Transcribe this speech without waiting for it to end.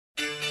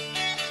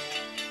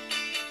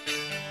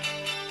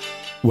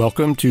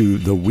Welcome to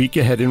The Week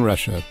Ahead in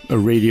Russia, a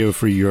Radio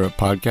Free Europe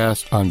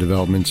podcast on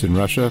developments in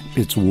Russia,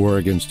 its war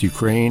against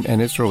Ukraine,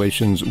 and its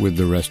relations with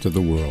the rest of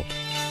the world.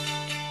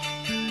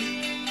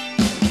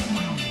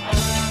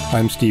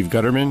 I'm Steve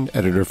Gutterman,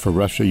 editor for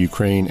Russia,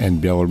 Ukraine,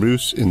 and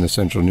Belarus in the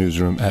Central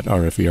Newsroom at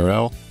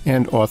RFERL,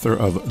 and author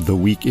of The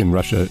Week in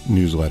Russia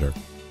newsletter.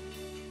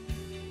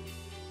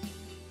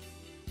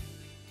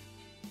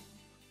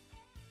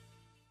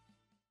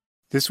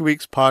 This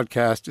week's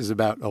podcast is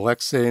about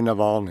Aleksei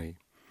Navalny,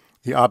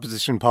 the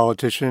opposition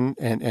politician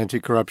and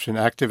anti-corruption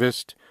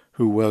activist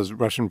who was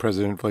Russian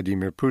President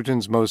Vladimir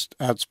Putin's most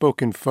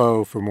outspoken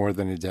foe for more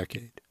than a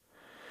decade.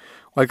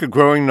 Like a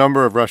growing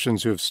number of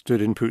Russians who have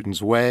stood in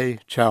Putin's way,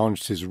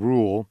 challenged his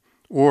rule,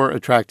 or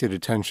attracted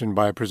attention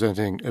by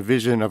presenting a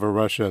vision of a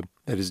Russia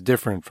that is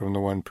different from the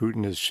one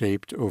Putin has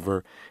shaped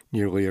over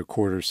nearly a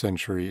quarter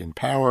century in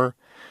power,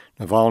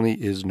 Navalny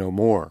is no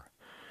more.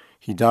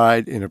 He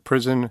died in a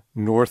prison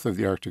north of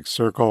the Arctic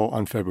Circle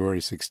on February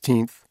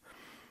 16th,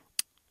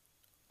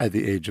 at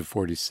the age of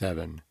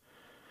 47.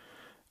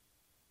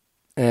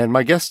 And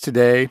my guest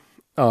today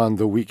on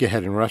The Week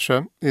Ahead in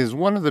Russia is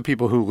one of the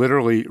people who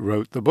literally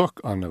wrote the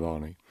book on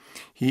Navalny.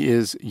 He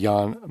is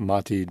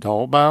Matti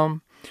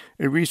Dollbaum,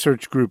 a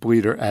research group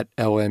leader at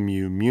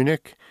LMU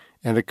Munich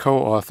and a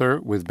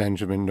co-author with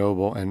Benjamin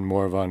Noble and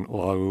Morvan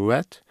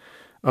Laouet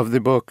of the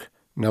book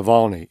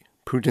Navalny,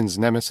 Putin's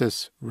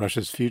Nemesis,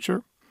 Russia's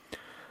Future.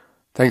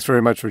 Thanks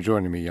very much for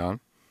joining me,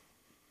 Jan.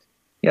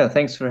 Yeah,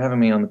 thanks for having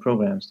me on the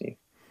program, Steve.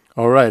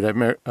 All right,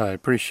 I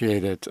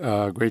appreciate it.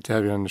 Great to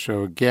have you on the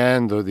show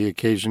again, though the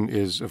occasion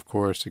is, of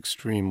course,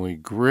 extremely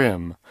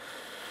grim.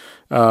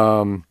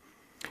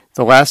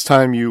 The last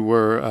time you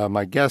were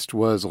my guest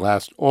was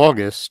last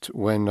August,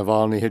 when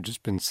Navalny had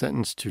just been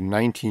sentenced to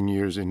 19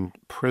 years in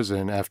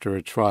prison after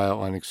a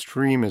trial on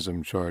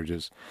extremism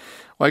charges.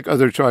 Like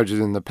other charges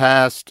in the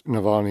past,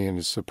 Navalny and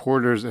his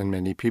supporters and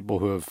many people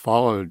who have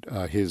followed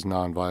his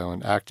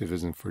nonviolent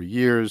activism for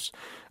years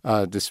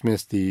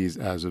dismissed these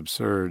as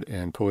absurd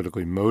and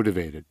politically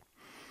motivated.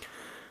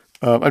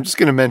 I'm just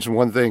going to mention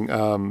one thing.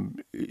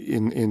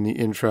 In the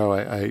intro,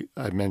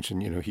 I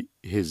mentioned,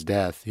 his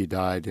death. He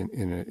died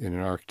in an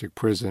Arctic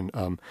prison.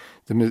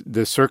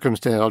 The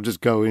circumstance. I'll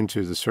just go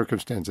into the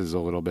circumstances a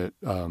little bit.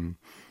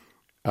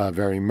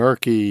 Very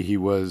murky.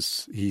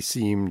 He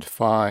seemed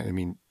fine. I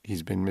mean,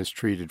 he's been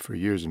mistreated for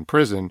years in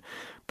prison,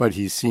 but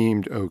he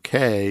seemed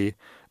okay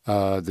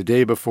the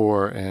day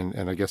before,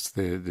 and I guess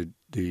the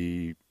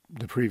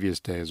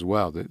previous day as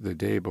well. The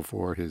day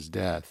before his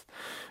death.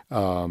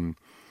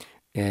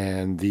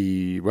 And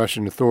the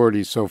Russian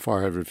authorities so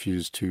far have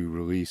refused to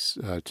release,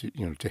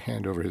 to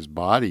hand over his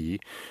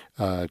body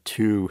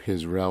to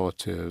his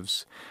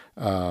relatives,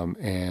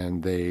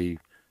 and they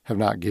have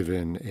not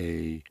given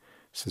a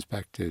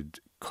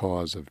suspected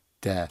cause of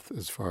death,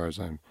 as far as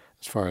I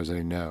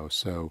know.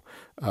 So,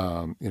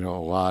 a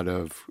lot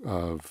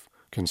of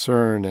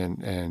concern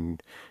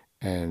and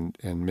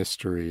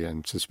mystery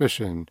and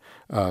suspicion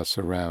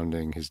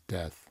surrounding his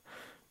death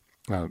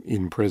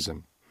in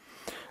prison.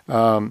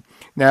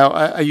 Now,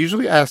 I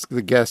usually ask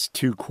the guests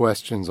two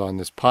questions on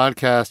this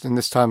podcast, and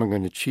this time I'm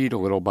going to cheat a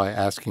little by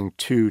asking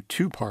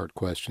two-part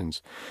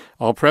questions.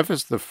 I'll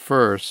preface the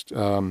first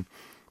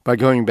by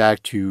going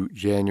back to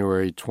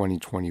January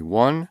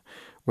 2021,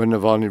 when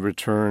Navalny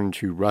returned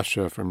to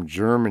Russia from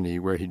Germany,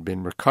 where he'd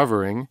been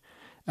recovering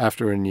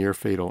after a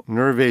near-fatal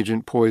nerve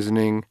agent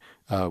poisoning,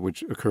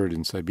 which occurred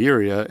in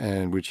Siberia,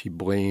 and which he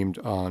blamed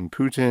on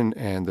Putin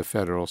and the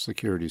Federal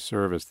Security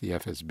Service, the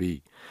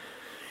FSB.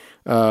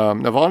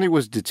 Navalny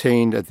was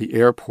detained at the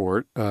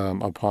airport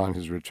upon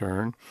his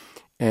return,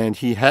 and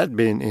he had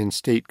been in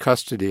state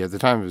custody. At the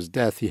time of his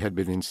death, he had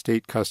been in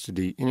state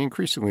custody in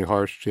increasingly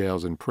harsh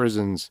jails and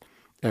prisons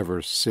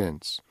ever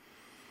since.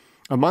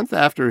 A month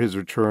after his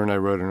return, I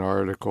wrote an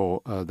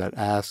article that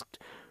asked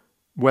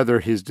whether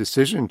his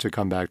decision to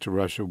come back to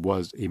Russia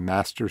was a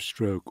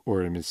masterstroke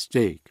or a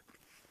mistake.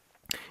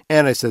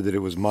 And I said that it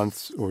was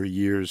months or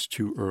years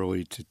too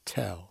early to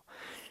tell.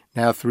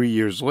 Now, 3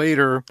 years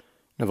later,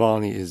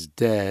 Navalny is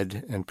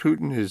dead, and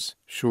Putin is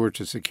sure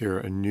to secure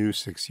a new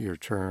 6-year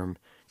term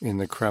in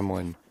the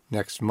Kremlin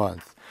next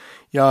month.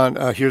 Jan,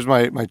 here's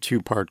my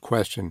two-part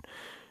question.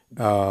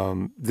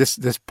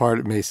 This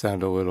part may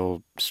sound a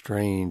little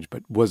strange,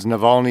 but was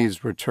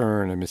Navalny's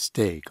return a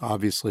mistake?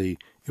 Obviously,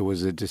 it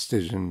was a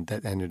decision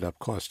that ended up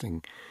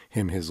costing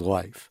him his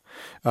life.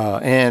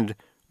 And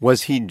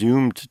was he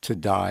doomed to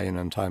die an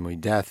untimely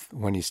death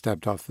when he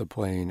stepped off the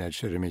plane at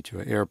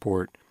Sheremetyevo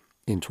Airport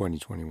in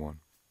 2021?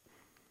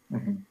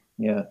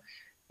 Mm-hmm.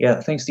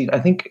 Yeah. Thanks, Steve. I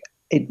think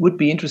it would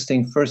be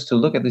interesting first to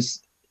look at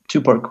this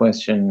two-part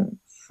question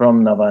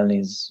from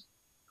Navalny's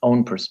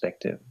own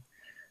perspective.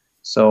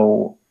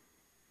 So,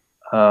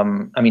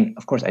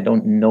 of course, I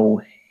don't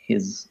know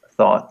his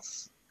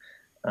thoughts,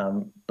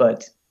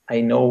 but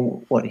I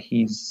know what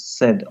he's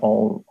said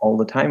all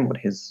the time, what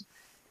his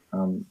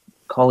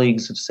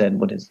colleagues have said,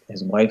 what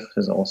his wife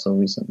has also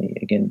recently,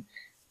 again,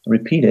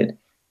 repeated.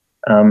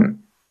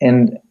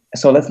 And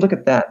so let's look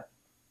at that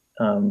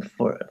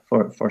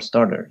for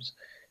starters.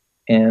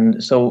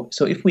 And so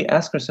if we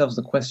ask ourselves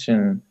the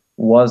question,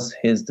 was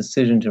his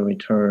decision to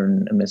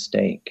return a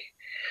mistake,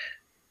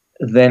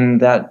 then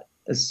that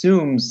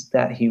assumes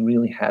that he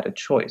really had a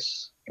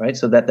choice, right?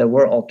 So that there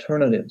were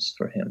alternatives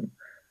for him,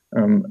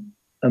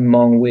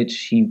 among which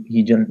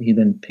he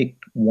then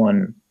picked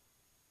one,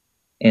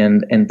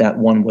 and that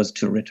one was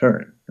to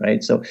return,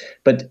 right? So,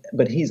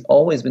 but he's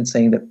always been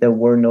saying that there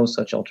were no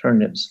such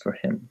alternatives for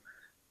him.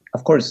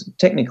 Of course,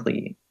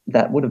 technically,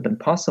 that would have been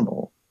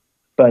possible,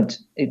 but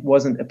it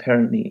wasn't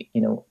apparently,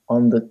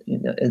 on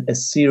a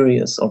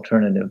serious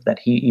alternative that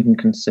he even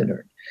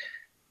considered.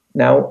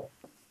 Now,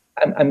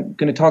 I'm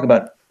going to talk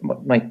about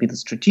what might be the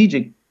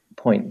strategic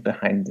point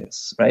behind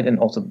this, right, and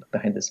also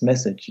behind this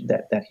message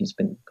that he's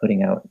been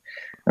putting out.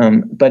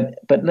 But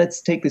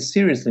let's take this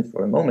seriously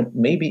for a moment.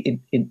 Maybe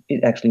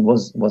it actually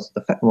was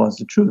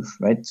the truth,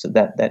 right? So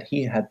that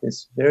he had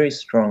this very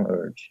strong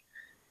urge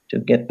to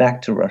get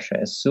back to Russia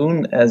as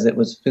soon as it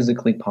was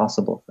physically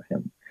possible for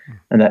him,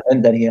 and that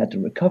meant that he had to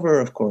recover,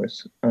 of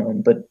course.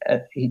 But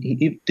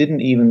he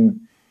didn't even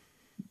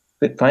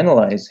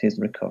finalize his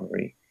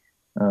recovery.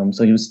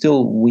 So he was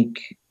still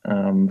weak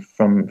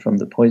from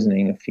the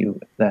poisoning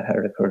that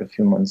had occurred a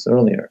few months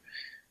earlier,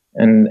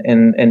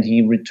 and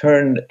he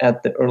returned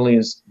at the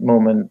earliest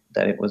moment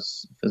that it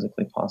was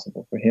physically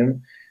possible for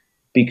him,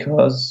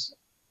 because,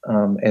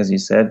 as he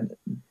said,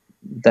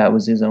 that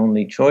was his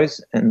only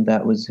choice and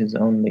that was his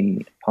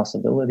only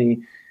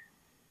possibility.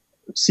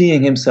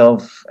 Seeing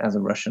himself as a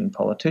Russian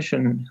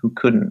politician who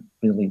couldn't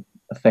really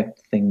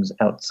affect things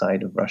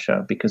outside of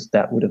Russia because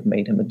that would have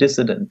made him a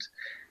dissident.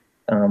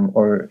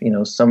 Or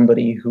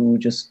somebody who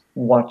just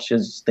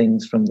watches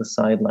things from the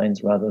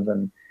sidelines rather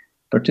than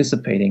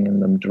participating in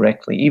them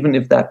directly, even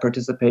if that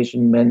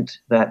participation meant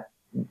that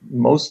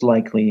most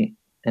likely,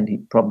 and he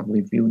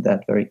probably viewed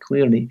that very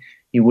clearly,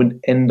 he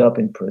would end up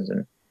in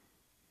prison.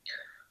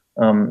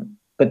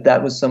 But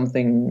that was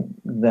something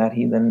that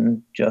he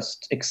then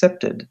just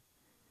accepted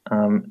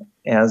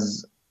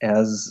as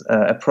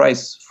a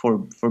price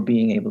for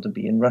being able to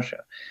be in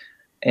Russia,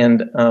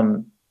 and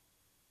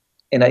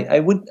I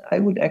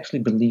would actually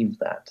believe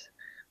that.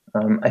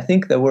 I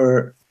think there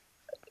were,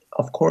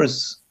 of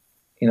course,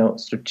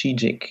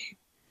 strategic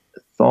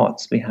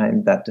thoughts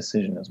behind that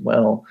decision as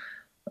well.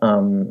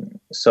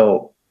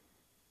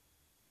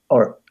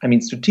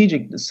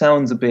 Strategic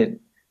sounds a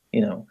bit,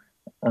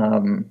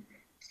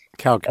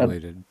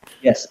 calculated.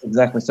 Yes,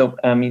 exactly. So,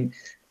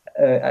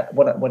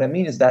 what I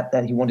mean is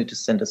that he wanted to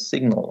send a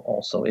signal.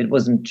 Also, it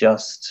wasn't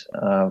just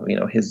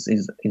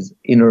his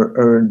inner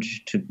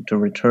urge to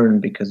return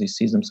because he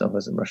sees himself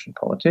as a Russian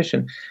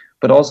politician,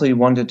 but also he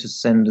wanted to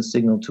send a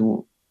signal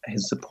to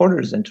his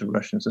supporters and to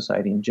Russian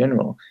society in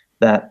general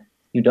that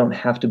you don't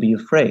have to be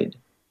afraid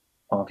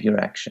of your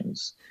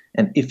actions,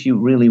 and if you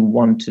really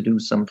want to do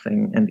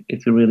something, and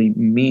if you really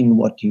mean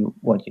what you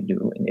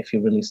do, and if you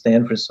really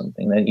stand for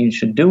something, then you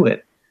should do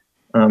it.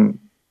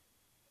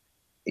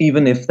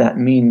 Even if that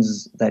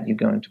means that you're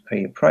going to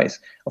pay a price.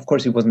 Of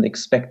course, he wasn't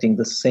expecting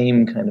the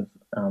same kind of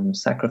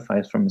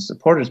sacrifice from his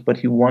supporters, but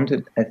he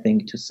wanted, I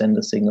think, to send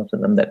a signal to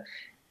them that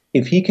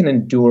if he can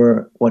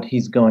endure what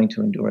he's going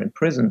to endure in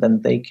prison,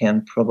 then they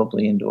can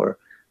probably endure,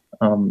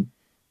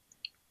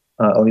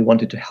 or he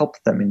wanted to help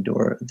them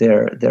endure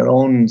their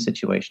own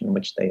situation in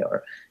which they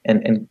are,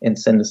 and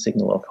send a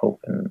signal of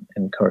hope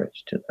and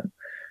courage to them.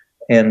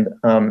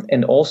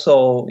 And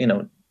also,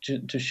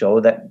 to show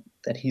that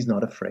he's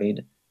not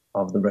afraid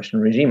of the Russian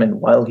regime.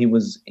 And while he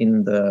was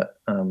in the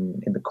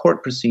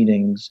court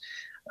proceedings,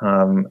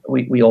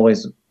 we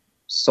always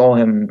saw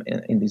him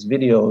in these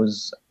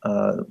videos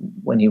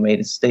when he made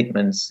his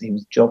statements. He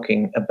was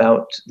joking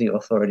about the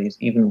authorities,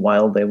 even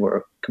while they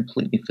were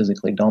completely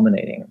physically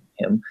dominating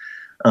him,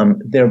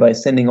 thereby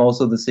sending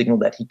also the signal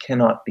that he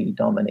cannot be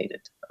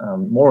dominated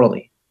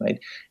morally, right?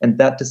 And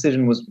that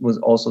decision was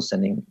also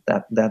sending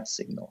that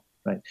signal,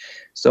 right?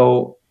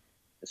 So.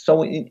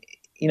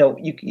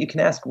 You can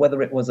ask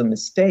whether it was a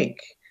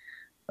mistake,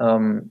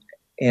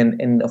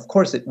 and of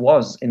course it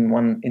was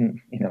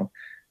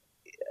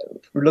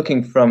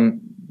looking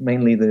from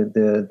mainly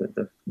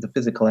the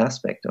physical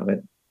aspect of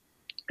it,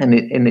 and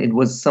it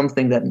was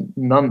something that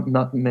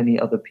not many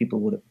other people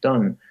would have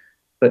done,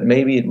 but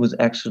maybe it was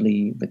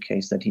actually the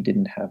case that he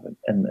didn't have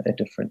a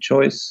different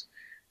choice,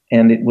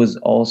 and it was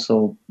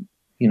also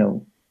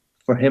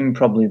for him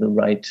probably the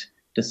right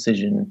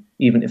decision,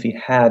 even if he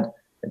had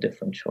a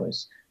different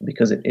choice,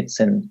 because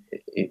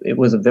it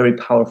was a very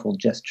powerful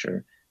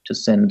gesture to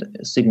send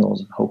signals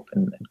of hope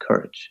and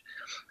courage.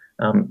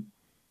 And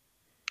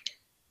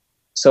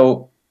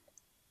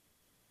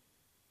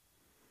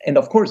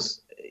of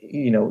course,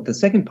 the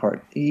second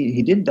part,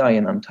 he did die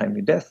an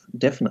untimely death,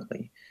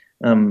 definitely.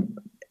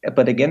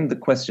 But again, the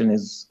question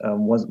is,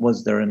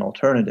 was there an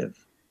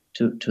alternative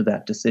to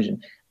that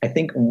decision? I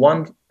think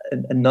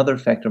another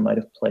factor might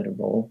have played a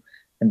role,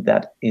 and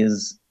that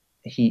is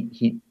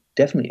he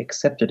definitely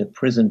accepted a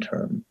prison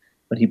term,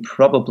 but he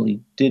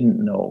probably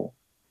didn't know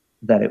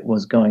that it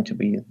was going to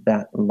be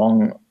that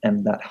long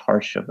and that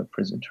harsh of a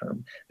prison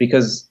term.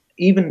 Because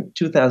even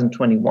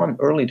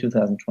early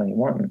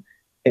 2021,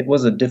 it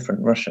was a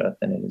different Russia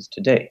than it is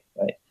today,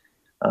 right?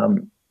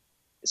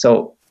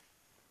 So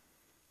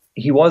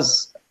he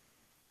was,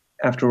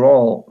 after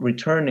all,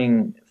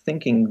 returning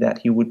thinking that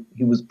he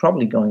was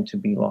probably going to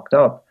be locked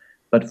up,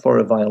 but for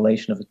a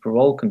violation of his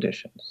parole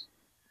conditions.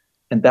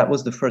 And that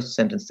was the first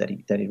sentence that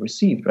he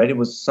received, right? It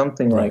was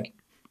something like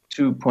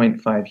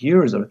 2.5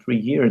 years or 3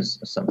 years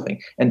or something.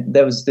 And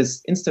there was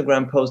this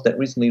Instagram post that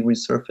recently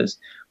resurfaced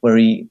where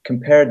he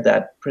compared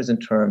that prison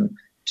term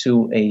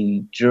to a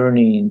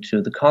journey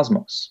into the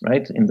cosmos,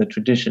 right? In the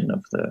tradition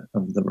of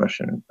the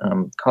Russian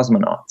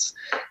cosmonauts.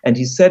 And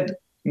he said,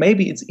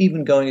 maybe it's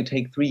even going to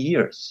take 3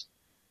 years,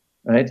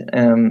 right?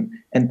 And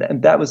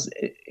that was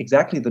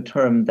exactly the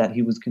term that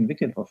he was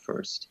convicted of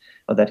first,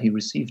 or that he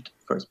received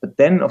first. But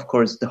then, of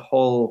course, the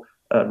whole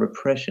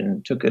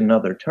repression took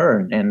another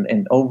turn,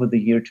 and over the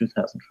year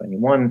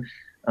 2021,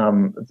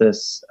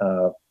 this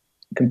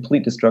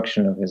complete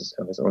destruction of his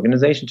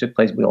organization took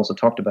place. We also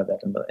talked about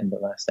that in the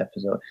last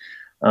episode,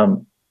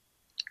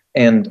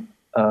 and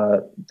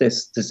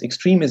this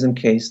extremism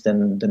case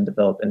then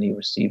developed, and he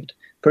received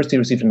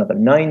another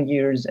 9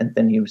 years, and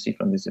then he received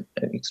from this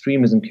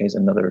extremism case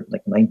another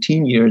like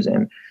 19 years,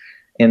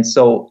 and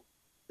so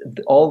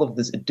all of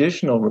this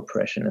additional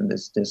repression and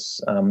this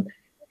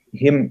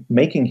him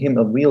making him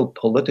a real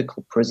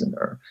political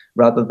prisoner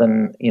rather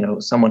than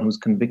someone who's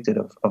convicted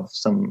of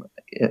some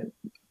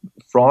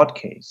fraud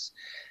case,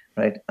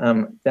 right?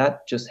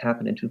 That just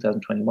happened in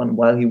 2021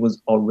 while he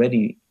was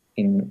already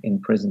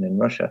in prison in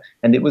Russia,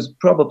 and it was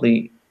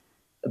probably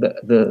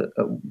the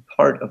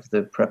part of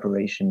the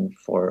preparation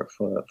for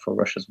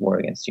Russia's war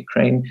against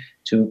Ukraine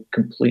to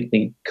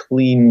completely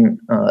clean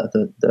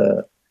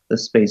the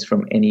space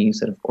from any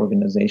sort of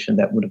organization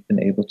that would have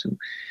been able to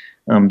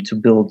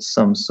build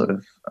some sort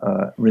of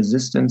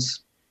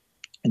resistance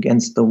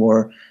against the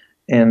war.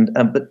 And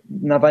but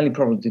Navalny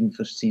probably didn't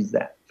foresee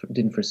that,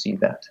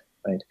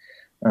 right?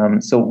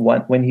 So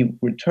when he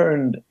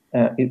returned,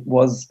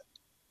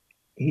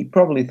 he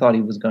probably thought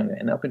he was going to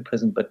end up in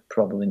prison, but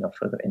probably not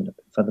for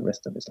the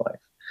rest of his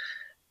life.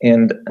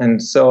 And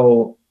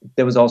so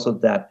there was also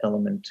that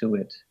element to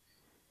it.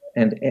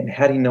 And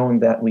had he known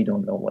that, we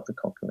don't know what the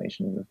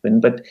calculation would have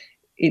been. But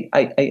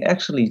I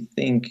actually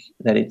think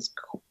that it's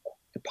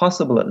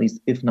possible, at least,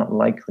 if not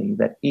likely,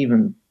 that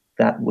even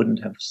that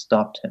wouldn't have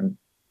stopped him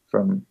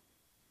from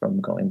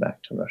going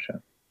back to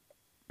Russia.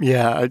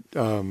 Yeah,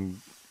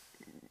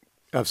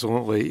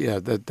 absolutely. Yeah,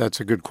 that's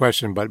a good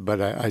question,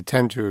 but I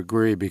tend to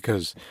agree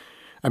because,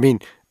 I mean,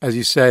 as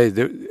you say,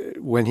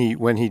 when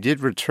he did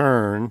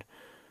return,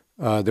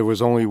 there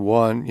was only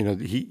one.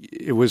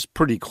 It was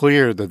pretty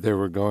clear that they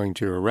were going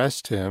to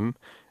arrest him,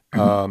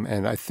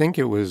 and I think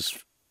it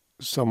was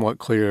somewhat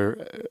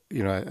clear,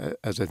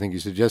 as I think you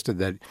suggested,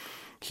 that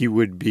he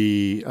would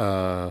be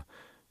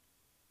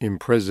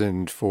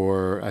imprisoned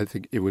for. I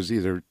think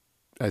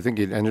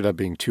it ended up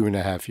being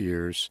 2.5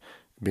 years.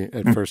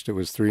 At first, it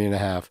was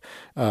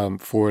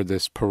 3.5 for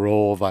this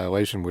parole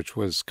violation, which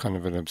was kind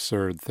of an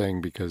absurd thing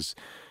because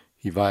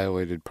he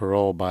violated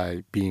parole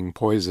by being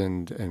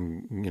poisoned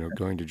and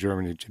going to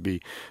Germany to be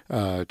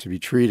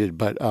treated.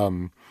 But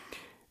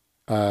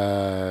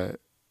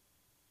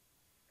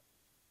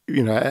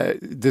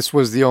this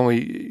was the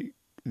only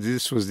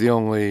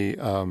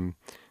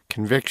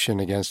conviction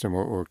against him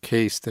or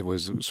case that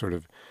was sort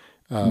of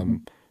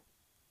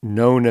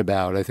known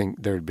about. I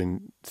think there had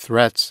been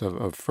threats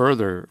of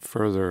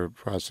further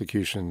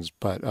prosecutions,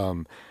 but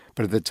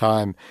at the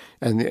time,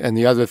 and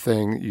the other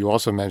thing you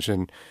also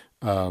mentioned,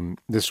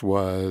 this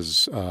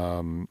was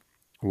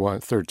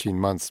 13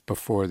 months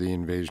before the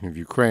invasion of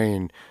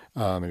Ukraine,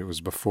 and it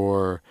was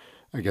before,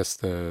 I guess,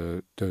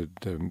 the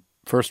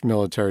first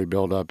military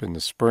buildup in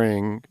the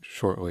spring,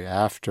 shortly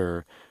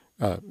after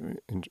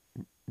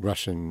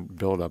Russian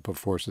buildup of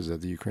forces at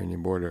the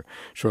Ukrainian border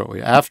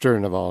shortly after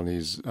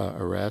Navalny's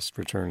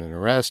return and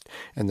arrest,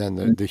 and then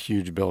the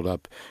huge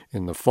buildup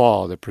in the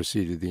fall that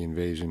preceded the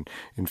invasion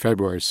in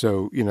February.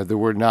 So, there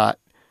were not,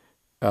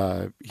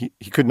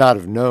 he could not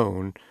have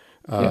known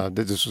that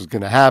this was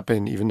going to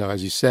happen, even though,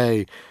 as you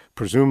say,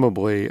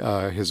 presumably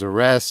his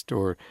arrest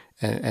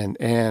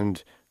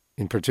and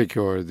in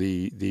particular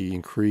the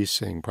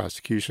increasing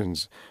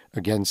prosecutions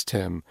against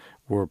him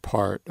were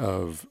part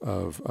of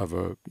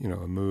a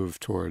move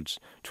towards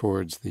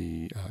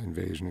the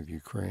invasion of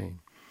Ukraine.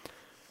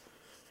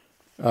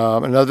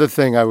 Another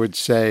thing I would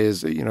say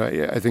is,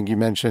 I think you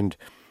mentioned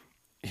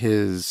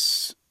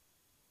his,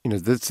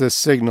 the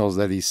signals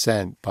that he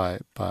sent by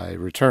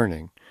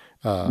returning,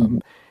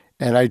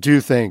 and I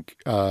do think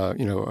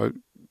quite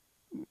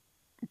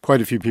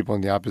a few people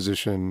in the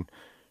opposition,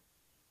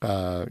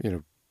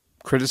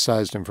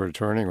 criticized him for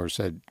returning or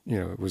said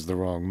it was the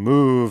wrong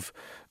move.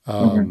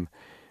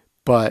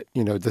 But,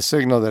 the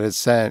signal that it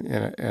sent,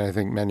 and I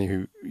think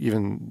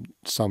even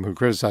some who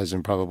criticized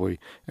him probably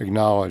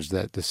acknowledge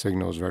that the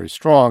signal is very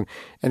strong.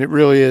 And it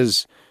really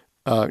is,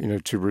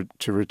 to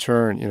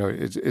return,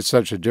 it's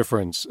such a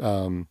difference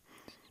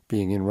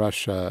being in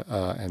Russia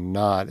and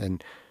not.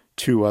 And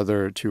two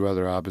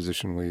other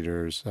opposition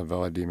leaders,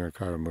 Vladimir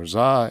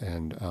Kara-Murza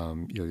and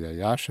Ilya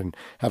Yashin,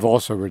 have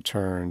also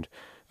returned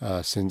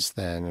since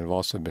then and have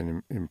also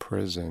been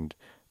imprisoned.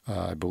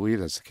 I believe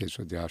that's the case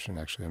with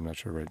Yashin. Actually, I'm not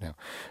sure right now.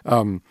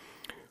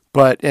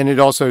 And it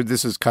also,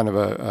 this is kind of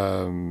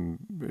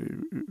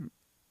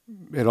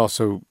it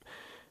also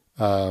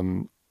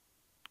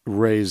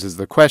raises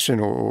the question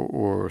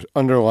or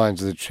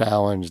underlines the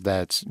challenge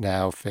that's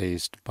now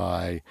faced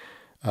by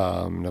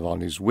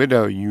Navalny's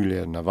widow,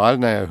 Yulia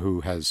Navalnaya,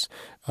 who has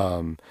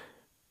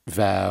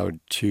vowed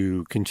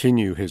to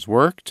continue his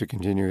work, to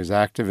continue his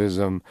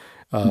activism,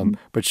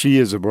 but she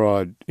is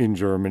abroad in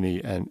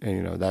Germany, and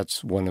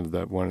that's one of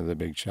the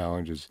big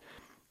challenges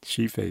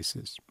she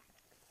faces.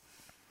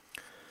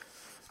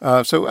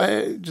 So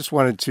I just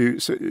wanted to.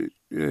 So,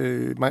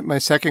 my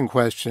second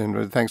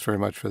question. Thanks very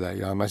much for that,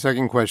 Jan. My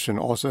second question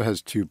also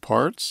has two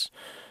parts,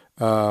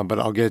 but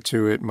I'll get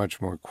to it much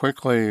more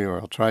quickly,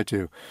 or I'll try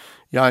to.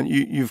 Jan,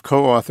 you've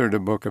co-authored a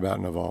book about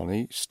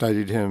Navalny,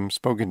 studied him,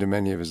 spoken to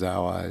many of his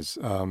allies.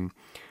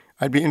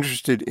 I'd be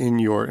interested in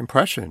your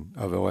impression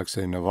of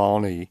Aleksei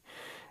Navalny,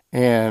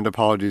 and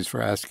apologies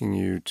for asking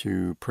you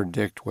to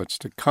predict what's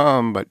to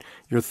come, but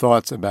your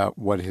thoughts about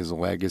what his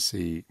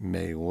legacy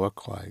may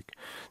look like.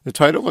 The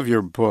title of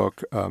your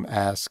book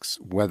asks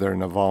whether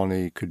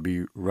Navalny could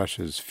be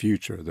Russia's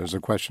future. There's a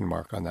question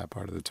mark on that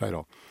part of the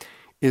title.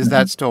 Is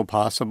that still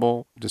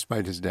possible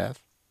despite his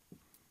death?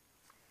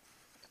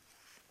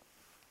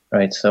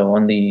 Right. So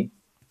on the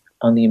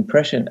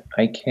impression,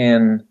 I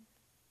can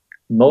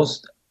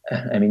most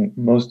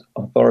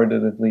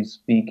authoritatively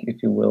speak,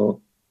 if you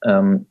will,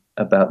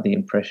 about the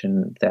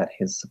impression that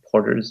his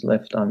supporters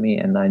left on me,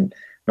 and I'm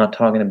not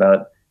talking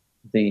about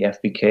the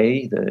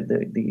FBK,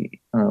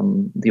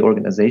 the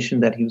organization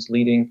that he was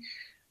leading,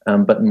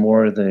 but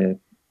more the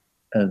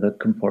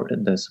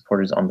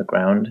supporters on the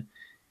ground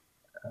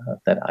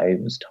that I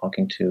was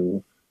talking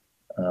to.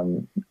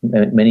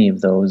 Many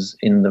of those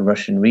in the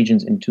Russian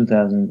regions in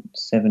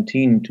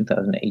 2017,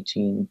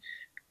 2018,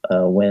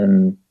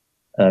 when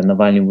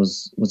Navalny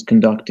was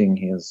conducting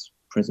his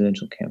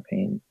presidential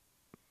campaign.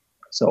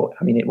 So,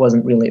 I mean, it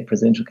wasn't really a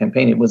presidential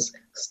campaign. It was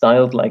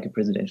styled like a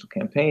presidential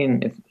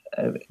campaign. If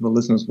the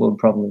listeners will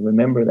probably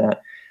remember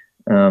that.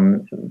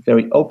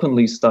 Very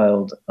openly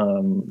styled,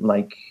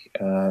 like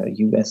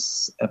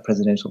U.S.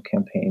 Presidential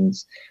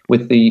campaigns,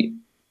 with the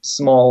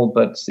small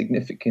but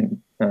significant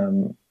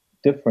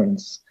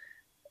difference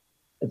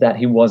that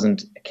he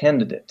wasn't a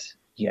candidate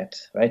yet,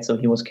 right? So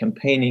he was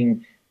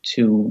campaigning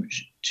to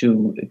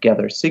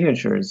gather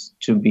signatures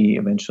to be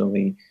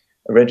eventually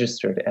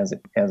registered as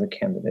a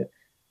candidate.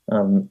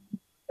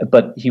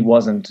 But he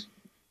wasn't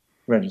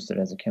registered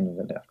as a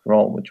candidate after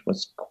all, which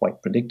was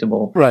quite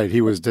predictable. Right,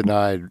 he was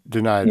denied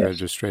yes.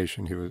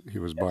 registration. He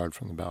was barred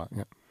from the ballot.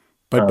 Yeah,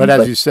 but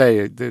as you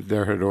say,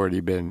 there had already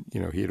been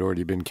he had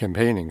already been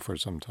campaigning for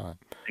some time.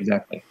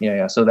 Exactly.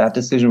 Yeah. So that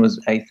decision was,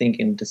 I think,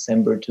 in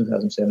December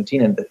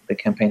 2017, and the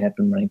campaign had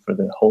been running for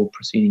the whole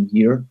preceding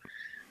year.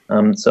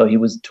 So he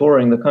was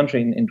touring the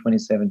country in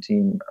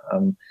 2017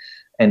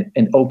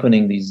 and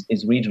opening these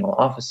regional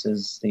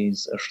offices,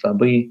 these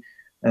shtaby,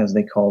 as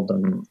they called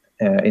them,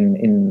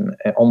 in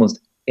almost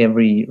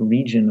every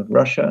region of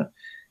Russia.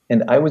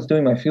 And I was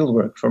doing my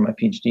fieldwork for my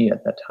PhD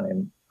at that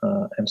time,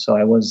 and so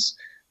I was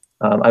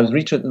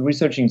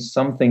researching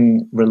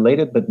something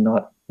related, but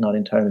not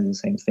entirely the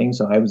same thing.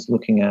 So I was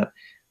looking at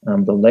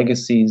the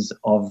legacies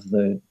of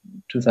the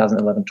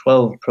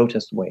 2011-12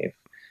 protest wave.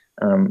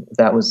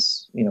 That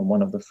was,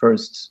 one of the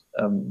first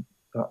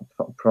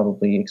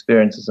probably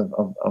experiences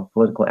of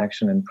political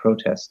action and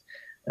protest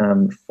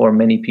for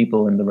many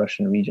people in the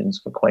Russian regions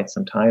for quite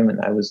some time, and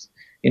I was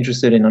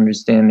interested in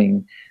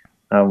understanding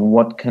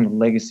what kind of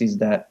legacies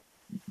that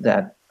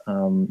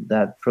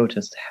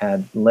protest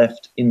had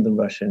left in the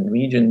Russian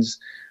regions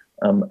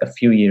a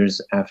few years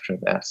after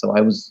that. So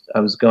I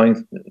was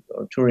going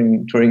or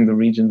touring the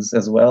regions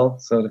as well,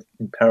 sort of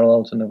in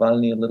parallel to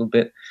Navalny a little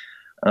bit,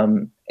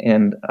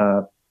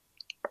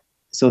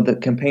 so the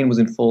campaign was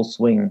in full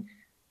swing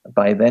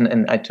by then,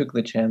 and I took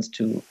the chance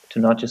to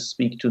not just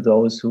speak to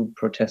those who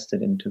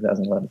protested in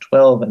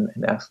 2011-12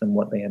 and ask them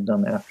what they had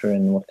done after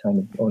and what kind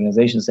of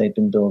organizations they'd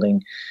been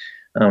building,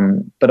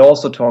 but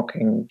also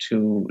talking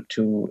to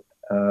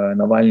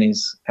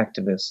Navalny's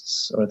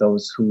activists, or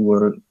those who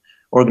were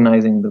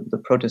organizing the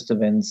protest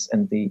events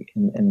and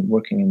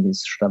working in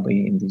these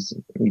shtaby, in these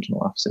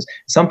regional offices.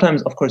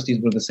 Sometimes, of course,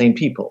 these were the same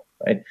people,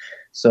 right?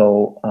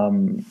 So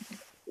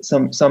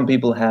some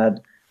people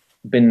had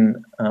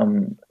been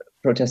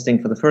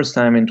protesting for the first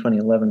time in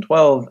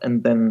 2011-12,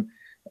 and then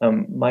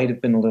might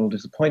have been a little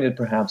disappointed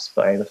perhaps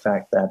by the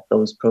fact that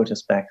those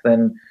protests back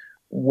then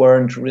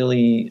weren't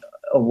really,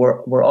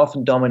 were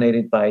often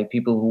dominated by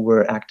people who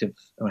were active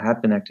or had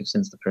been active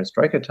since the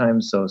Perestroika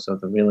times, so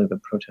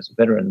the protest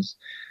veterans.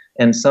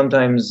 And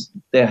sometimes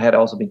there had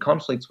also been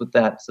conflicts with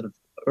that sort of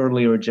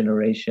earlier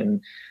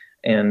generation,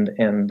 and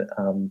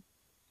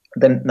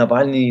then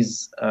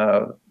Navalny's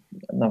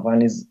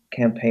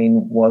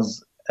campaign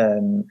was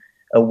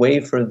a way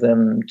for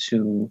them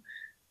to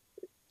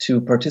to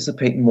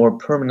participate more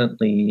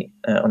permanently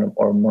on a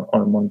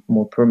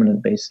more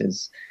permanent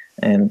basis,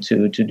 and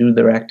to do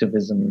their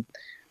activism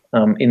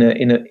in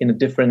a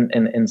different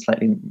and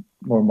slightly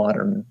more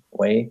modern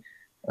way.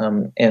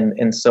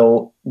 And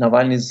so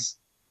Navalny's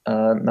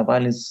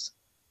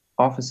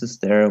offices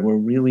there were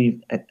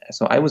really.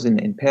 So I was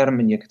in Perm,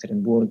 in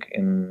Yekaterinburg,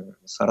 in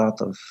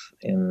Saratov,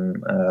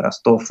 in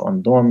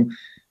Rostov-on-Don,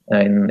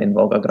 in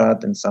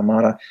Volgograd, in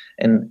Samara,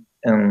 and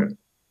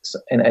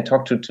I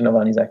talked to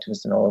Navalny's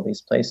activists in all of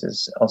these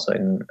places, also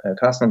in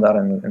Krasnodar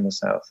in the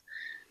south.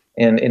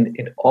 And in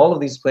all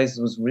of these places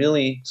was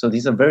really, so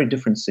these are very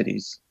different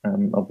cities,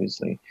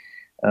 obviously,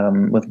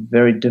 with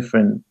very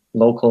different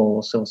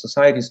local civil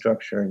society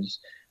structures.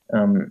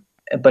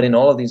 But in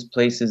all of these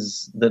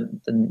places, the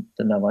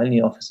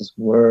Navalny offices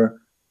were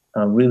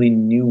really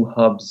new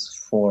hubs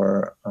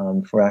for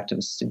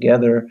activists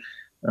together,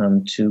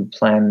 to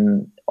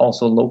plan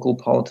also local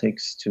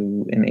politics.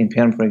 In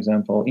Perm, for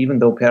example, even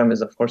though Perm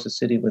is of course a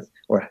city with,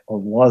 or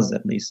was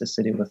at least a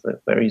city with a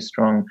very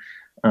strong,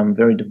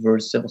 very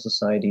diverse civil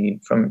society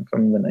from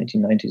the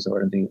 1990s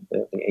or the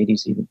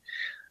 80s even.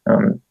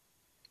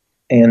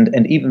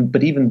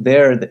 But even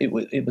there,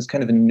 it was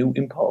kind of a new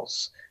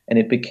impulse, and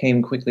it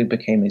quickly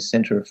became a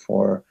center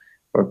for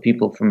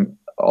people from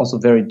also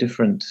very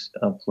different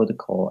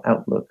political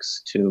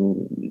outlooks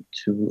to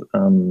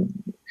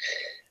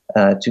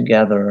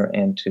gather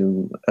and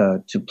to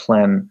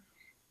plan,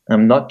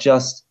 not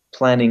just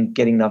planning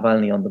getting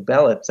Navalny on the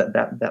ballot.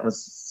 That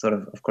was sort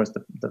of course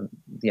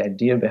the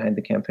idea behind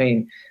the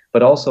campaign,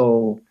 but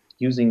also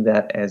using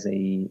that as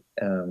a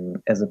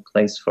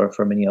place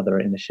for many other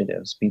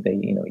initiatives, be they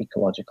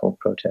ecological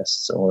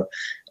protests or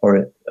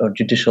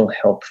judicial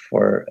help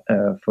for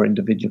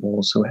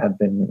individuals who have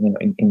been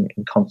in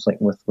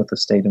conflict with the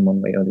state in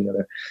one way or the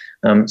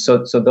other.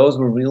 So those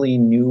were really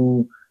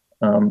new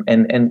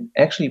and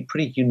actually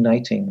pretty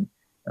uniting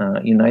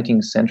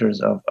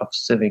centers of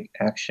civic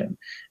action.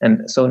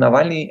 And so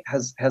Navalny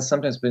has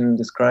sometimes been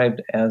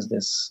described as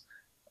this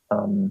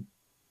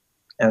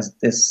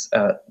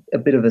a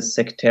bit of a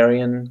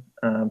sectarian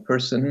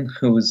person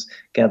who's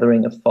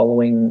gathering a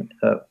following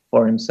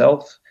for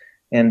himself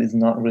and is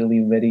not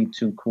really ready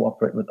to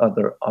cooperate with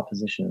other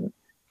opposition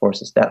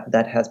forces.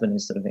 That has been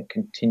his sort of a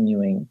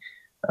continuing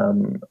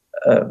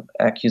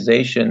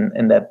accusation,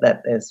 and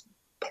that is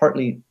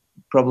partly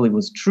probably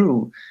was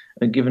true,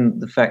 given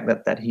the fact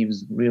that he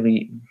was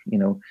really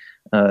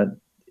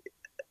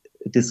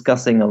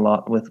discussing a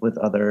lot with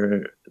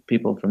other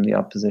people from the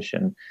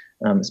opposition,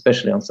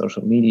 especially on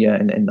social media,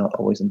 and not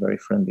always in very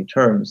friendly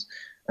terms.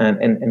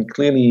 And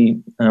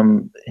clearly,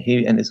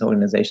 he and his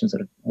organization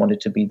sort of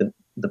wanted to be the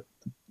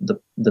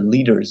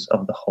leaders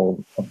of the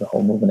whole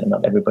movement, and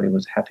not everybody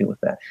was happy with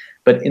that.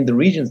 But in the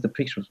regions, the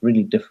picture was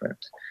really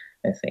different,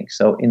 I think.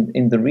 So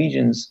in the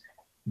regions,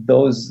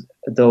 those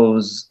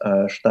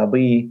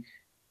shtabi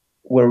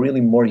were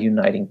really more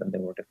uniting than they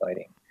were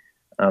dividing,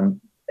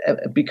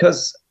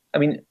 because I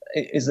mean,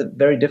 it's a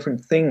very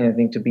different thing, I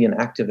think, to be an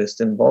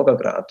activist in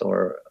Volgograd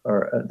or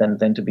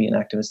than to be an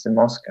activist in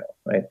Moscow,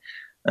 right?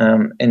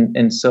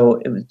 And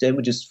so they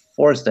were just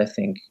forced, I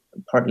think,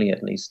 partly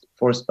at least,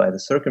 forced by the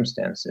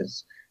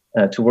circumstances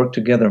to work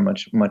together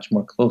much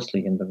more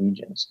closely in the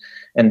regions,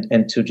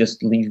 and to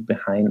just leave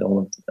behind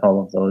all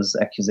of those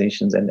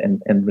accusations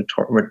and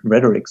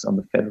rhetorics on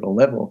the federal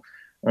level.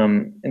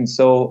 And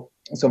so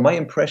my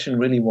impression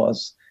really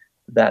was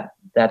that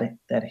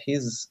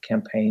his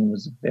campaign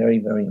was very,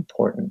 very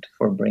important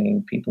for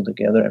bringing people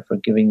together and for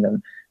giving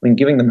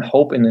them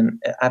hope in an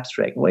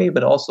abstract way,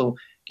 but also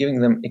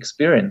giving them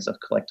experience of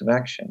collective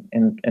action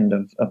and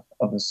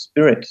of a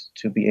spirit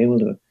to be able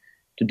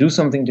to do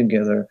something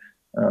together,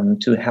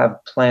 to have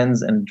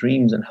plans and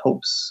dreams and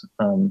hopes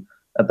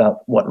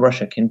about what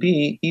Russia can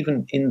be,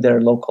 even in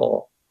their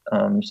local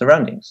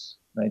surroundings,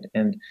 right?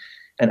 And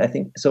I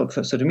think so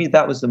to me,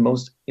 that was the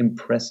most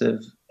impressive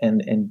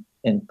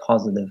and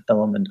positive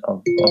element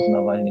of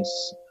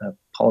Navalny's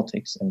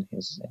politics and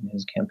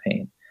his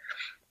campaign.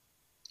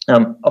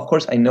 Of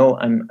course, I know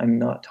I'm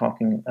not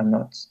talking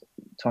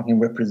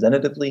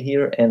representatively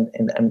here, and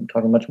I'm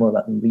talking much more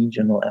about the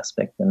regional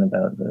aspect than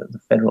about the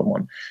federal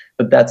one.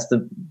 But that's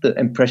the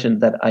impression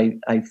that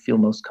I feel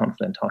most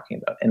confident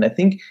talking about, and I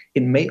think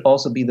it may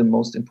also be the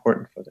most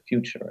important for the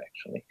future,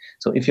 actually.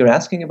 So if you're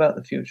asking about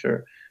the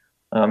future,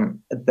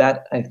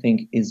 that I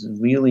think is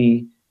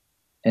really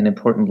an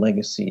important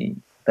legacy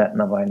that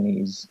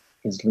Navalny is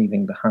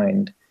leaving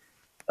behind,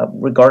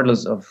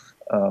 regardless of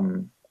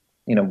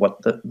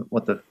what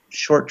the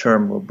short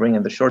term will bring.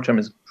 And the short term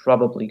is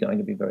probably going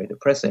to be very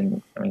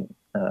depressing. I mean,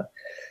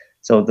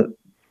 so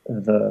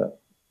the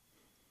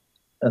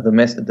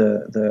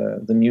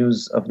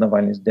news of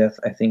Navalny's death,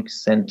 I think,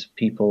 sent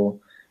people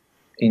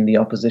in the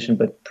opposition,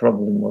 but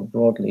probably more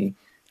broadly,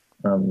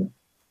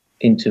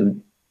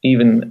 into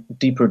even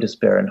deeper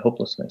despair and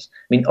hopelessness.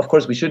 I mean, of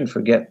course, we shouldn't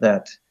forget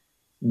that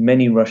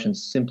many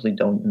Russians simply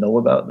don't know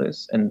about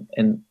this, and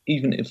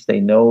even if they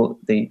know,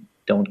 they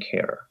don't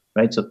care,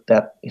 right? So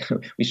that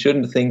we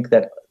shouldn't think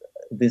that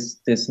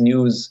this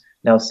news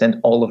now sent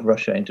all of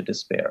Russia into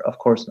despair. Of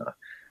course not.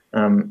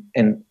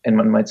 And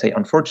one might say,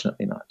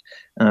 unfortunately not.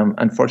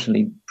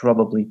 Unfortunately,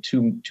 probably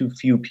too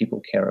few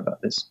people care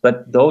about this.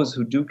 But those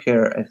who do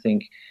care, I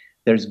think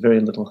there's very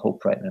little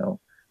hope right now.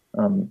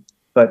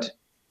 But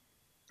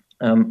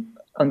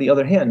on the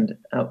other hand,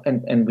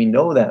 and we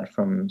know that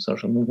from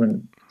social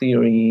movement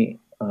theory,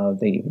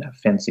 they even have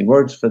fancy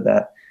words for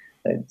that.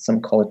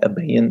 Some call it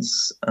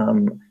abeyance,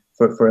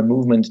 for a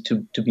movement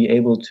to be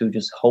able to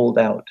just hold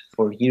out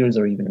for years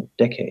or even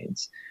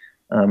decades.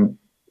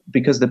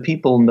 Because the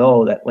people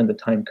know that when the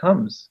time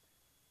comes,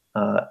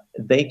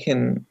 they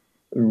can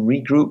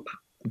regroup,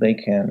 they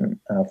can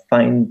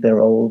find their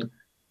old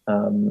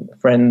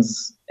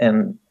friends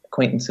and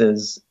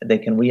acquaintances, they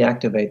can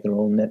reactivate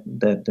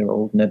their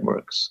old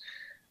networks,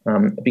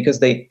 because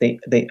they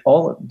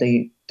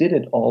did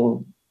it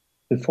all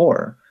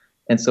before,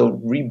 and so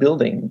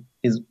rebuilding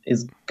is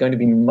going to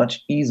be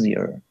much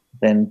easier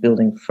than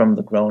building from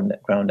the ground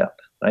up,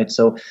 right?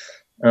 So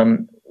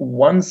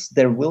once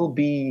there will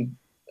be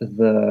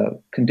the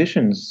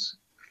conditions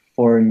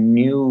for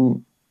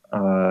new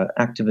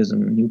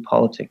activism, new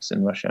politics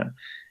in Russia,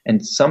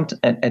 and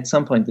at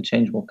some point the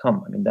change will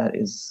come. I mean, that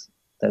is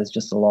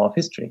just the law of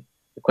history.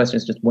 The question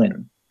is just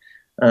when.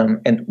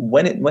 And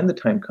when the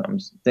time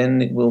comes,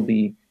 then it will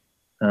be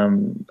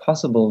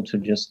possible to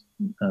just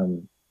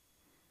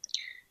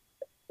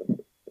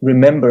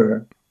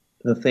remember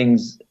the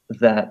things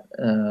that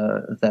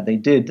they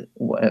did.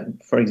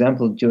 For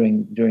example,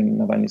 during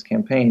Navalny's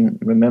campaign,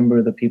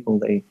 remember the people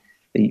they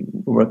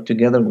worked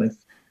together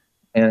with,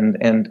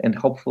 and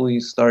hopefully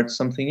start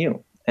something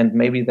new. And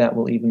maybe that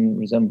will even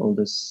resemble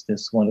this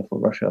wonderful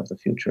Russia of the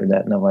future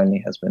that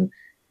Navalny has been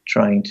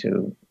trying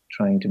to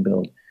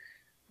build.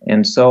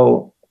 And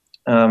so,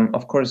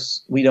 of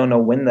course, we don't know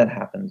when that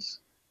happens,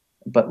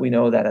 but we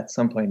know that at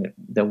some point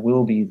there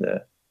will be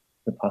the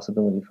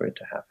possibility for it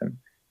to happen.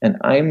 And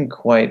I'm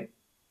quite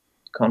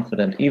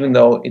confident, even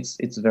though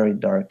it's very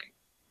dark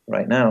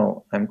right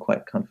now, I'm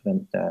quite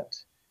confident that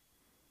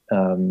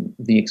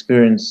the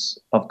experience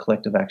of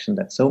collective action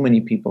that so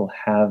many people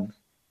have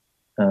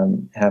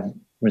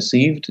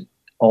received,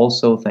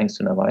 also thanks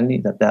to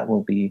Navalny, that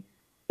will be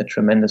a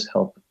tremendous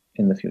help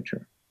in the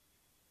future.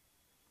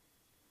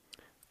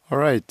 All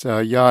right,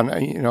 Jan,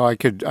 I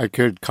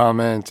could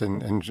comment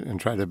and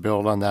try to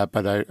build on that,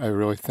 but I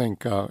really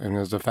think, and it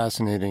was a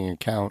fascinating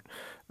account,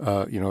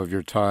 of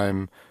your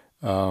time,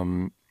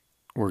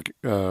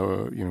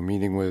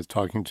 meeting with,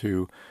 talking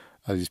to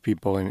these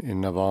people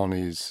in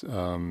Navalny's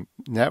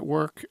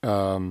network.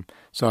 So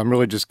I'm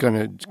really just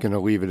gonna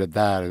leave it at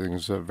that. I think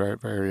it's a very,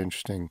 very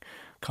interesting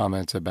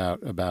comments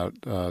about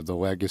the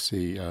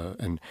legacy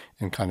and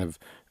kind of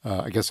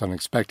I guess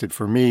unexpected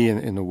for me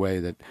in the way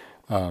that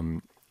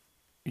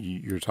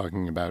you're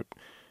talking about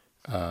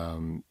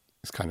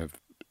this kind of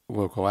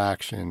local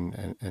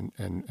action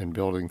and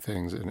building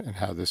things and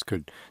how this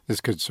could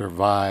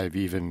survive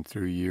even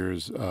through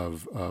years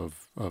of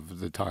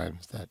the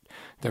times that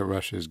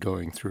Russia is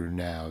going through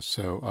now.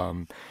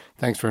 So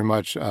thanks very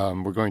much.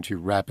 We're going to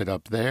wrap it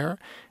up there,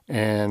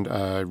 and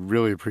I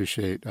really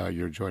appreciate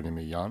your joining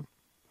me, Jan.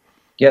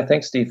 Yeah,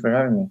 thanks, Steve, for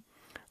having me.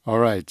 All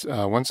right.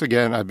 Once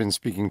again, I've been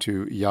speaking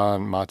to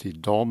Jan Matti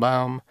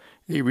Dollbaum,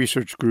 a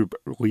research group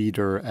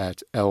leader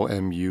at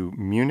LMU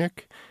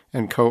Munich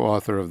and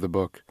co-author of the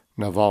book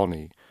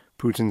Navalny,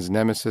 Putin's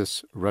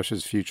Nemesis,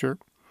 Russia's Future.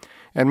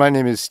 And my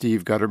name is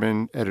Steve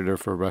Gutterman, editor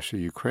for Russia,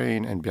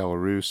 Ukraine, and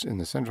Belarus in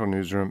the Central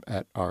Newsroom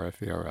at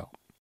RFERL.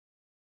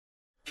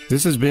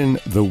 This has been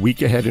The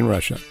Week Ahead in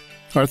Russia.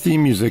 Our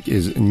theme music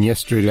is Nie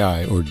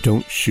Stреляй, or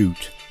Don't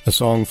Shoot, a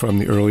song from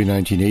the early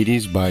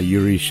 1980s by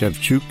Yuri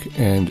Shevchuk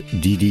and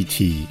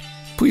DDT.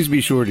 Please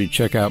be sure to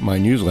check out my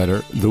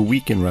newsletter, The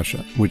Week in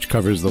Russia, which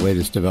covers the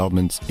latest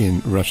developments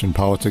in Russian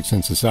politics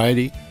and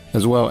society,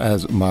 as well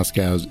as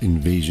Moscow's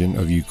invasion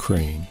of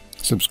Ukraine.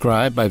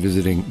 Subscribe by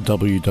visiting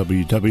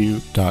www.rferl.org.